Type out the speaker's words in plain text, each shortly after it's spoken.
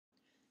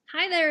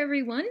Hi there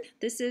everyone,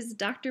 this is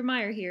Dr.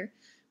 Meyer here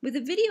with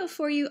a video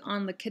for you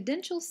on the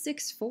Cadential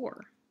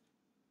 6/4.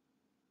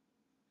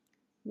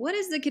 What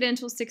is the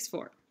Cadential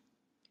 6/4?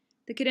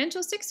 The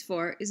Cadential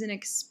 6/4 is an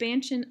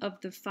expansion of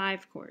the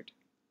 5 chord,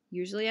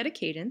 usually at a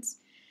cadence,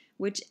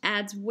 which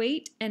adds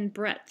weight and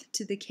breadth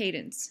to the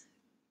cadence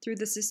through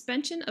the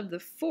suspension of the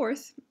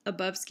 4th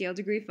above scale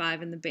degree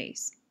 5 in the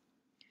bass.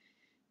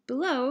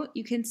 Below,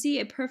 you can see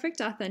a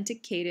perfect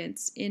authentic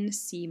cadence in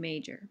C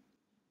major.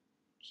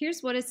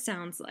 Here's what it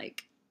sounds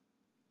like.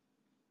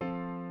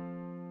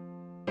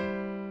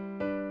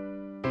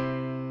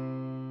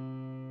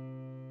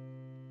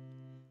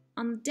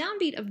 On the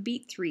downbeat of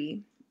beat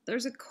 3,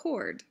 there's a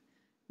chord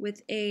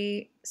with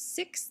a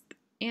 6th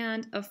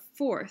and a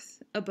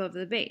 4th above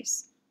the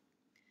bass.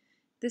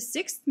 The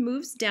 6th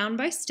moves down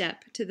by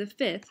step to the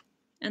 5th,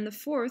 and the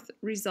 4th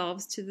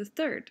resolves to the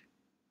 3rd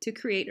to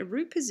create a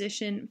root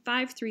position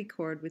 5/3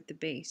 chord with the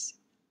bass.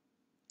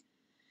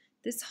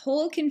 This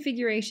whole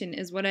configuration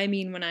is what I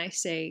mean when I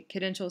say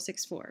Cadential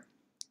 6/4.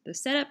 The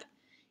setup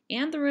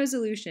and the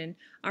resolution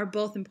are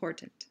both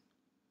important.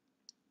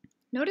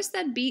 Notice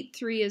that beat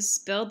 3 is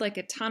spelled like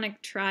a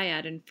tonic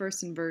triad in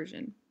first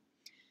inversion.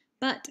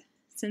 But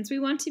since we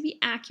want to be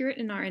accurate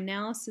in our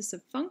analysis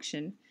of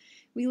function,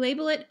 we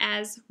label it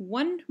as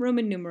one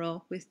Roman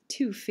numeral with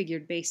 2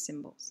 figured bass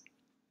symbols.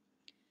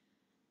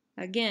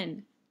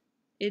 Again,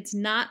 it's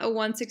not a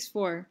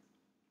 1/6/4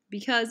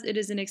 because it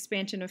is an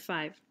expansion of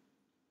 5.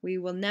 We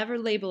will never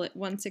label it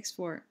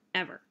 1/6/4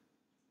 ever.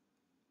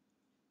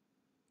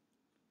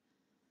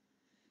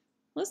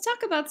 Let's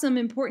talk about some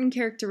important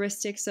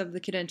characteristics of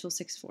the Cadential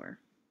 6/4.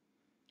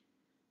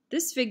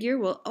 This figure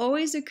will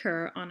always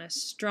occur on a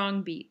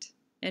strong beat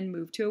and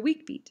move to a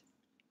weak beat.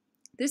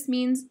 This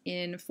means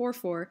in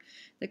 4/4,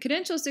 the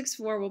Cadential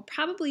 6/4 will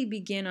probably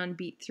begin on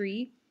beat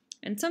 3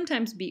 and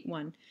sometimes beat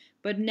 1,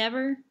 but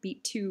never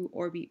beat 2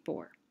 or beat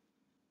 4.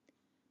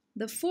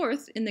 The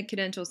 4th in the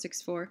Cadential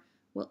 6/4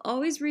 will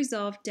always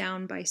resolve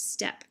down by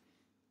step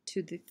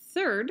to the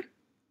 3rd,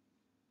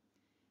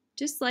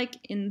 just like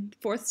in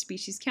 4th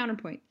species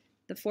counterpoint.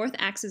 The 4th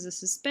acts as a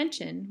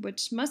suspension,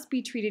 which must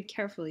be treated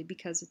carefully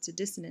because it's a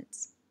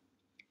dissonance.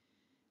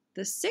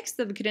 The 6th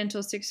of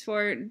Cadential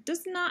 6/4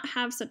 does not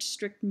have such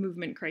strict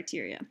movement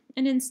criteria,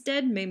 and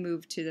instead may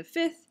move to the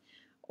 5th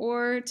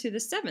or to the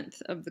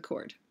 7th of the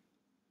chord.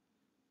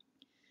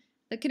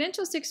 The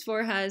Cadential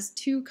 6/4 has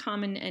 2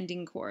 common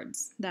ending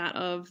chords, that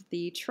of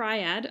the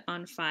triad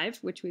on 5,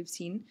 which we've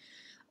seen,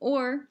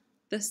 or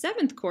the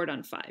 7th chord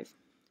on 5.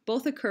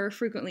 Both occur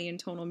frequently in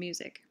tonal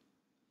music.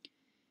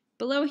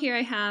 Below here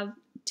I have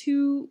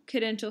 2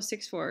 Cadential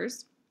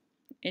 6/4s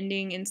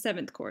ending in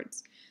 7th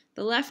chords.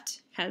 The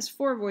left has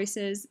 4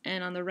 voices,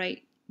 and on the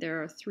right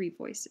there are 3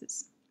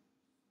 voices.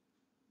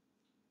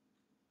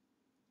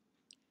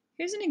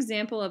 Here's an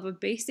example of a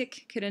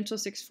basic Cadential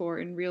 6/4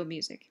 in real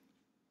music.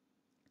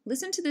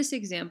 Listen to this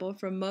example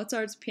from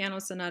Mozart's Piano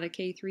Sonata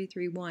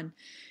K331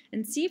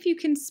 and see if you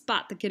can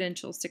spot the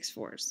Cadential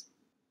 6/4s.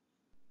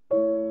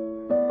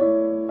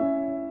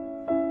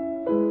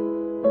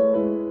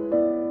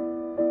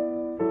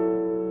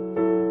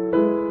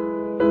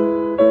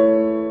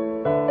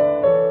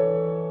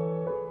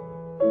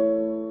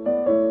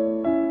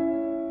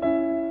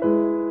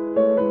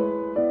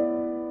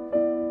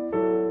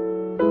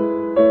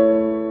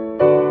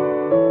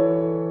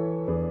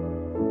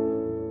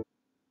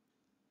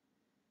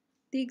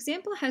 The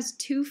example has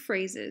 2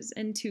 phrases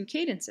and 2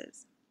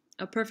 cadences,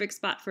 a perfect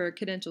spot for a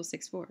Cadential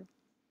 6/4.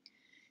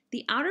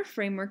 The outer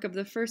framework of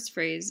the first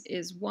phrase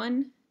is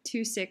 1,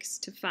 2, 6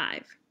 to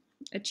 5,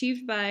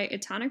 achieved by a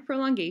tonic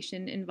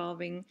prolongation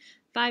involving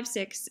 5,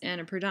 6,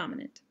 and a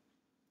predominant.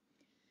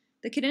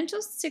 The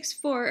Cadential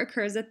 6/4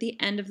 occurs at the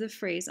end of the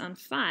phrase on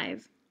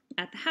 5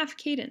 at the half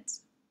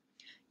cadence.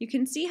 You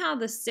can see how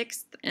the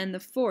 6th and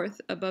the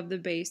 4th above the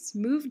bass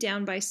move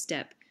down by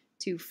step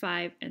to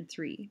 5 and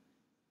 3.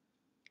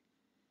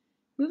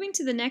 Moving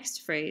to the next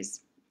phrase,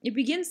 it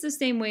begins the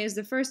same way as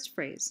the first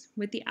phrase,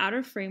 with the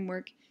outer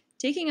framework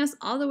taking us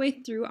all the way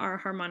through our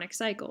harmonic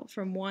cycle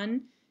from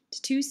 1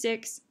 to 2,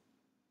 6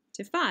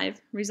 to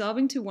 5,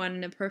 resolving to 1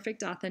 in a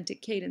perfect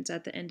authentic cadence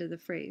at the end of the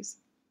phrase.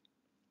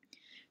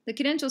 The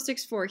Cadential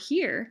 6/4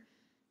 here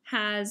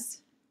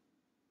has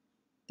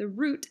the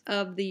root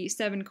of the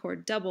 7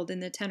 chord doubled in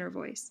the tenor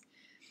voice,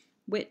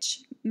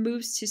 which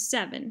moves to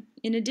 7,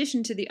 in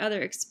addition to the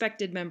other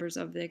expected members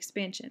of the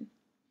expansion.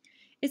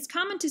 It's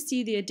common to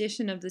see the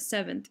addition of the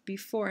 7th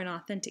before an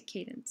authentic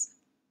cadence.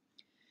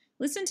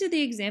 Listen to the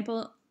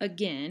example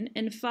again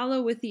and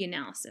follow with the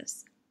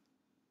analysis.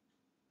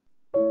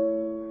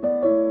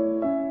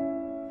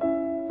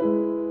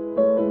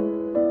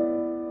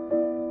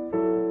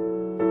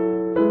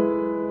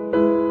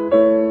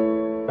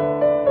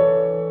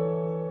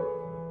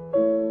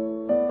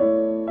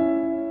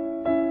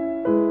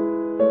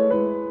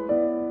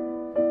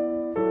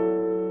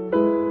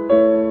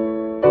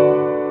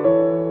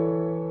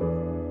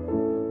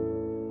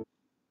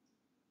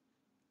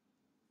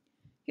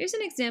 Here's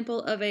an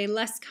example of a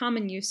less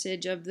common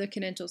usage of the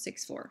Cadential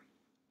 6/4.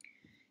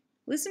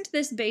 Listen to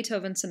this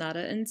Beethoven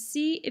sonata and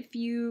see if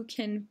you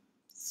can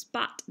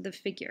spot the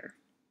figure.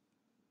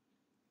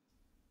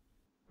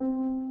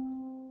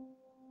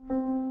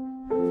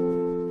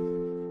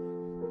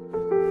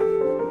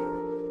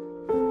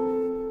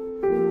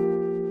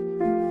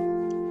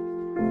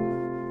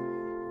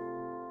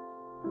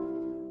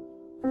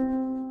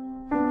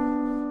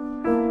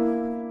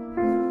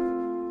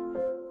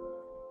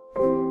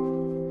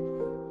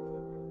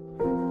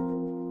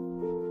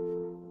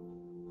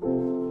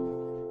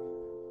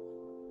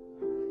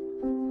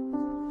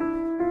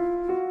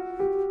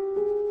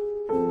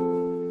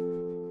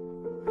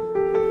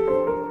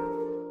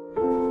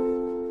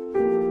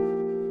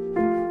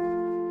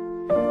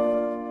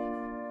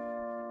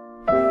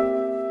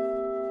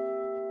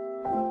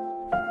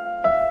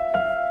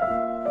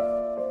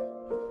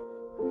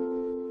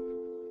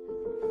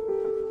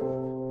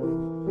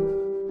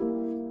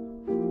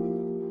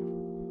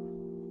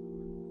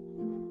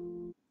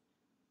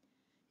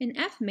 In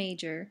F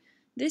major,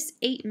 this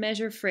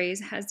 8-measure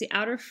phrase has the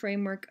outer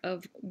framework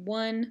of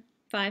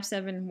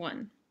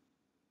 1-5-7-1.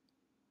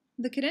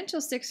 The cadential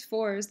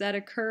 6/4s that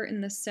occur in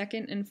the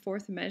second and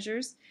fourth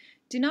measures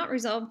do not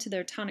resolve to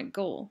their tonic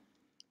goal,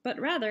 but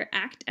rather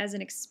act as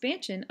an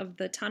expansion of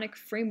the tonic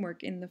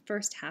framework in the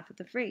first half of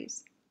the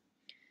phrase.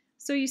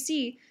 So you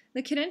see,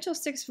 the cadential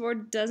 6/4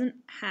 doesn't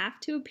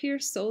have to appear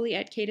solely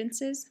at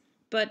cadences,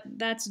 but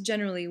that's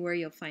generally where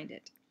you'll find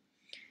it.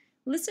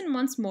 Listen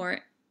once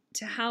more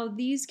to how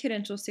these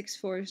cadential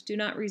 6/4s do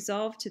not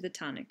resolve to the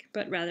tonic,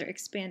 but rather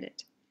expand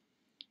it.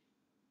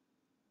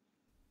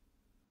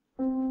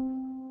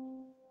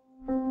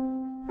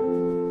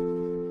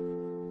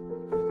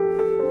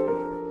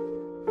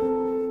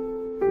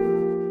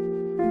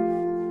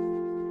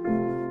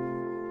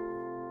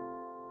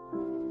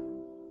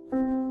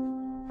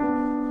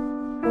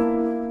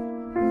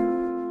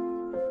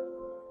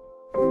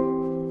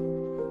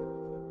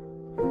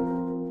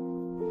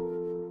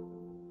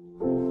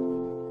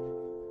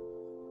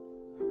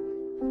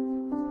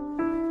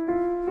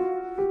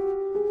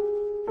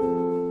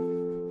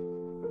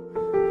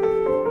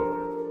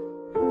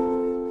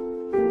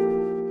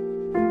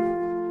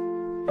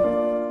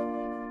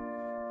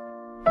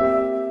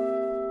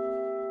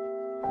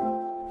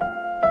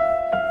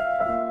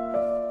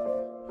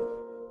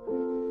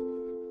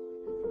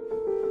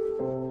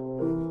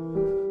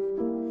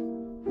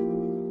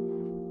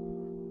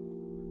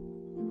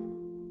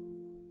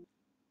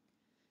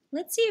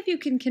 Let's see if you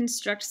can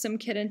construct some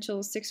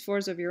cadential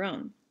 6/4s of your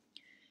own.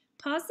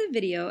 Pause the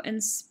video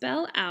and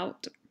spell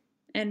out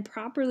and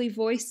properly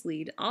voice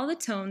lead all the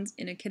tones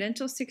in a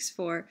cadential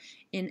 6/4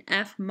 in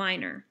F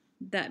minor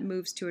that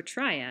moves to a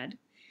triad,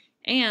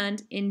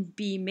 and in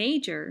B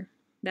major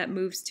that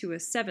moves to a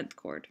 7th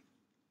chord.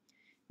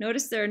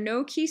 Notice there are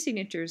no key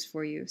signatures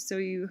for you, so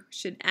you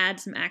should add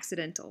some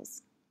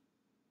accidentals.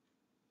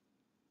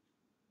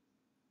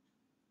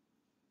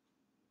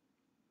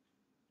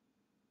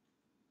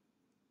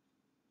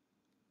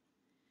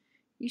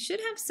 You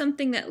should have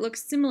something that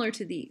looks similar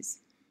to these.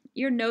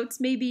 Your notes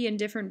may be in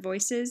different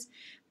voices,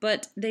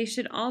 but they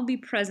should all be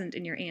present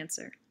in your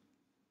answer.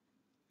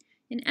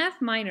 In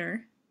F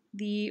minor,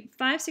 the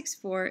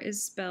 5/6/4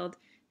 is spelled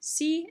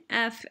C,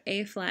 F,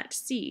 A flat,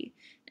 C,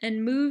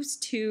 and moves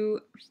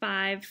to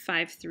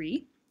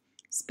 5/5/3,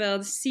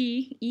 spelled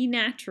C, E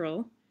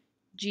natural,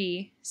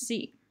 G,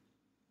 C.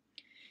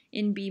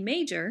 In B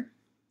major,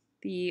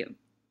 the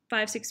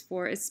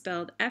 5/6/4 is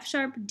spelled F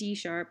sharp, D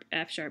sharp,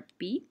 F sharp,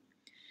 B,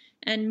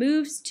 and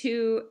moves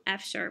to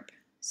F sharp,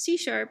 C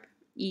sharp,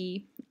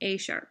 E, A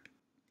sharp.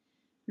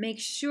 Make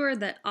sure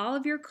that all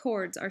of your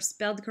chords are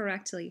spelled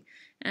correctly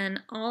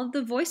and all of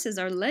the voices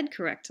are led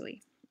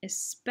correctly,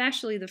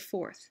 especially the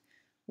fourth,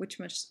 which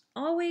must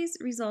always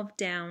resolve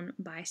down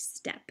by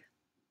step.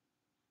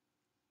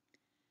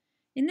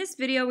 In this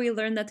video, we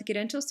learned that the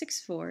cadential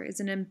 6/4 is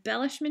an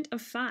embellishment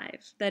of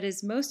 5 that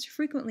is most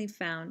frequently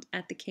found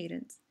at the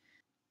cadence.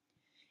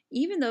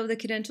 Even though the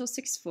cadential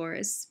 6/4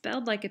 is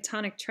spelled like a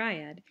tonic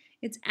triad,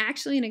 it's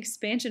actually an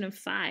expansion of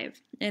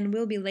 5 and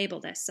will be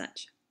labeled as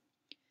such.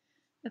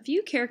 A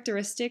few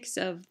characteristics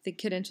of the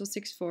cadential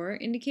 6/4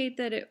 indicate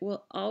that it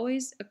will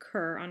always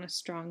occur on a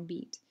strong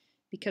beat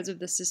because of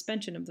the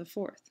suspension of the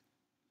fourth.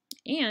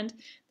 And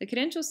the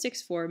cadential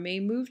 6/4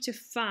 may move to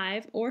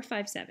 5 or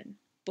 5/7,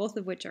 both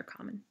of which are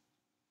common.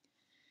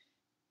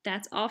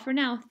 That's all for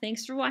now.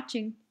 Thanks for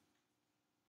watching.